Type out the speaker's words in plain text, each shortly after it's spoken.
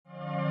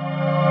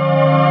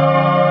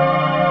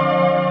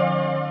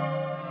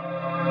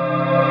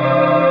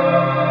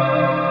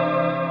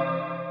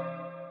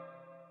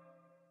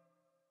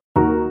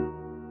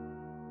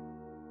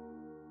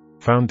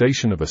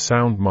foundation of a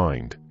sound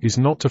mind, is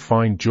not to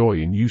find joy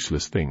in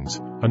useless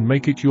things, and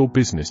make it your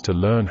business to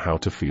learn how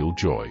to feel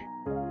joy.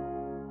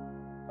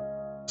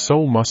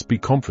 Soul must be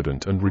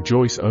confident and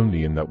rejoice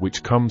only in that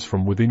which comes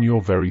from within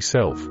your very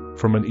self,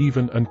 from an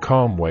even and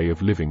calm way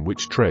of living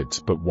which treads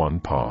but one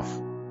path.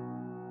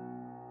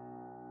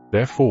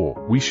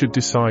 Therefore, we should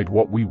decide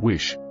what we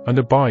wish, and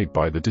abide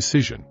by the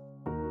decision.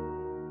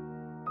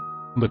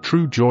 The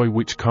true joy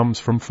which comes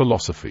from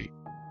philosophy.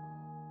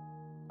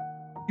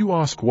 You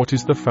ask what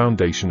is the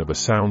foundation of a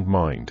sound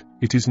mind.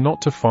 It is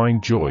not to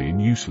find joy in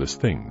useless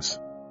things.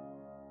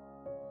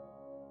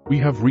 We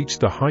have reached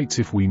the heights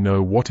if we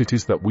know what it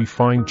is that we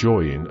find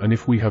joy in, and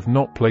if we have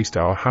not placed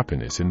our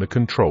happiness in the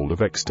control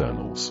of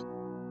externals.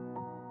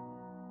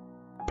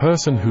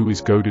 Person who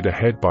is goaded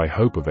ahead by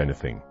hope of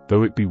anything,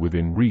 though it be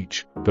within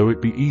reach, though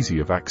it be easy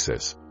of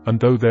access, and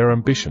though their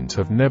ambitions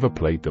have never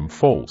played them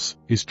false,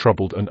 is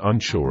troubled and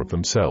unsure of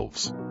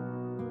themselves.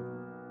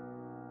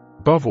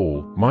 Above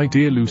all, my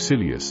dear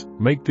Lucilius,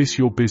 make this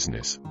your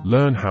business,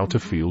 learn how to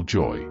feel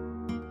joy.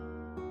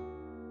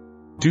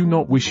 Do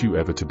not wish you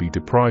ever to be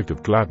deprived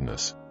of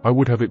gladness. I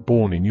would have it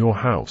born in your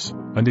house,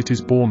 and it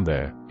is born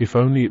there, if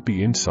only it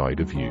be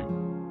inside of you.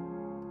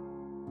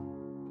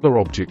 Other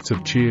objects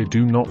of cheer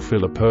do not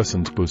fill a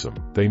person's bosom,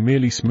 they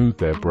merely smooth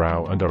their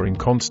brow and are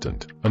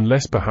inconstant,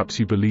 unless perhaps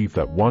you believe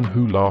that one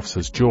who laughs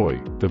has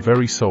joy. The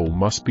very soul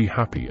must be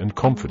happy and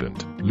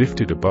confident,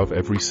 lifted above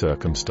every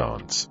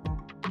circumstance.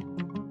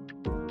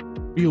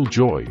 Real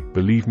joy,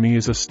 believe me,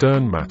 is a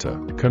stern matter.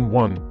 Can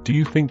one, do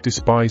you think,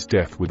 despise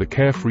death with a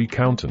carefree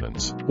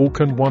countenance, or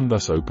can one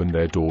thus open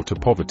their door to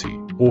poverty,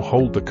 or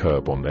hold the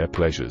curb on their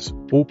pleasures,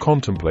 or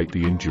contemplate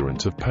the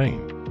endurance of pain?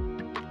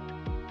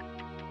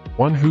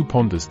 One who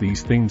ponders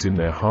these things in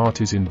their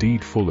heart is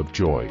indeed full of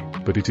joy,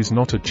 but it is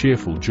not a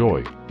cheerful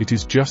joy. It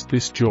is just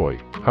this joy,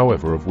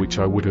 however, of which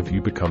I would have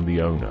you become the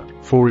owner,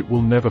 for it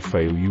will never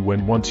fail you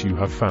when once you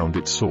have found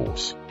its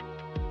source.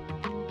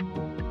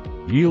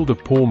 Yield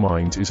of poor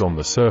minds is on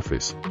the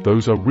surface,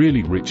 those are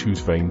really rich whose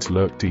veins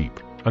lurk deep,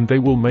 and they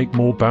will make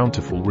more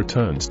bountiful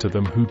returns to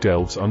them who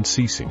delves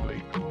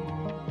unceasingly.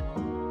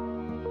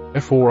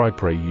 Therefore I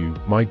pray you,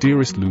 my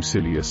dearest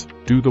Lucilius,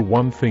 do the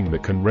one thing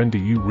that can render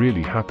you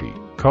really happy.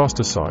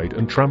 Cast aside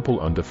and trample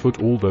underfoot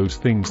all those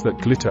things that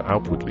glitter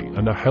outwardly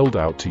and are held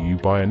out to you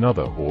by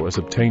another or as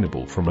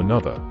obtainable from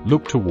another.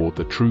 Look toward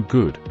the true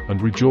good,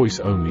 and rejoice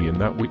only in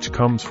that which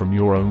comes from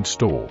your own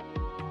store.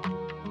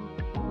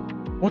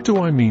 What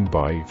do I mean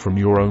by from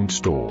your own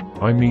store?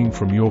 I mean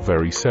from your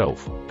very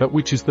self, that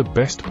which is the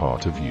best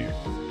part of you.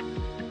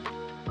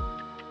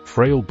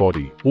 Frail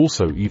body,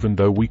 also, even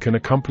though we can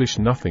accomplish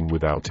nothing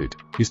without it,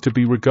 is to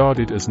be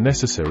regarded as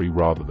necessary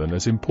rather than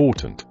as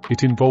important.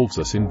 It involves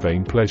us in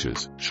vain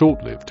pleasures,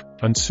 short-lived,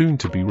 and soon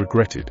to be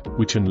regretted,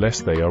 which unless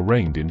they are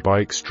reined in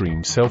by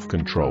extreme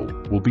self-control,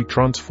 will be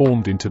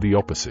transformed into the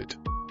opposite.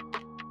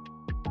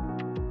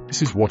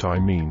 This is what I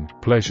mean.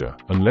 Pleasure,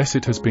 unless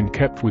it has been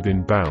kept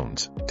within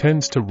bounds,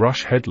 tends to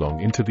rush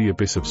headlong into the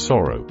abyss of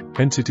sorrow.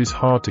 Hence it is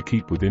hard to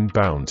keep within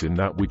bounds in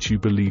that which you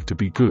believe to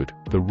be good.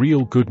 The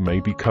real good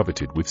may be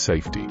coveted with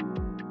safety.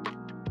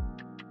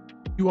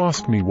 You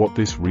ask me what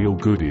this real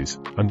good is,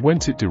 and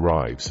whence it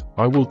derives.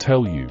 I will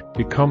tell you,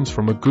 it comes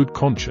from a good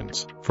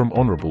conscience, from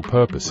honorable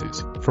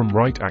purposes, from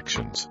right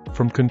actions,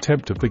 from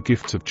contempt of the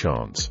gifts of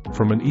chance,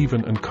 from an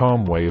even and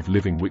calm way of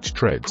living which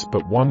treads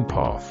but one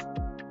path.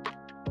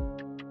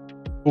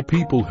 For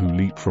people who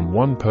leap from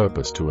one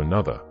purpose to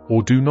another,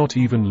 or do not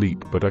even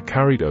leap but are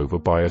carried over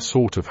by a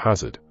sort of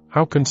hazard,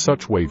 how can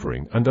such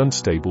wavering and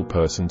unstable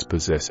persons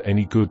possess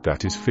any good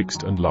that is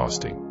fixed and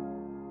lasting?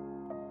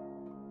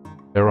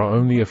 There are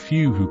only a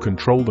few who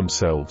control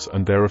themselves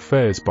and their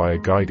affairs by a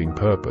guiding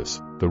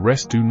purpose. The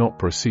rest do not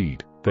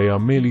proceed, they are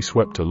merely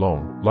swept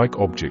along, like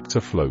objects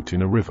afloat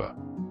in a river.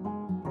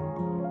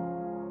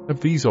 Of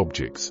these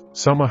objects,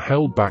 some are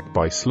held back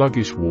by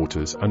sluggish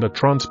waters and are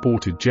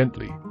transported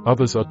gently,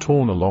 others are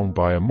torn along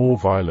by a more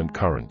violent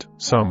current,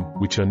 some,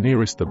 which are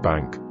nearest the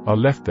bank, are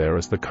left there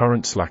as the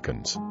current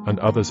slackens, and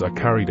others are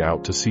carried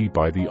out to sea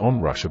by the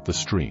onrush of the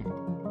stream.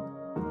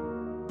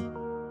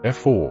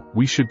 Therefore,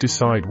 we should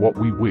decide what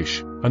we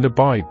wish, and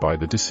abide by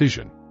the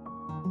decision.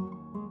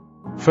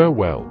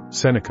 Farewell,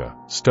 Seneca,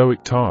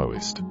 Stoic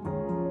Taoist.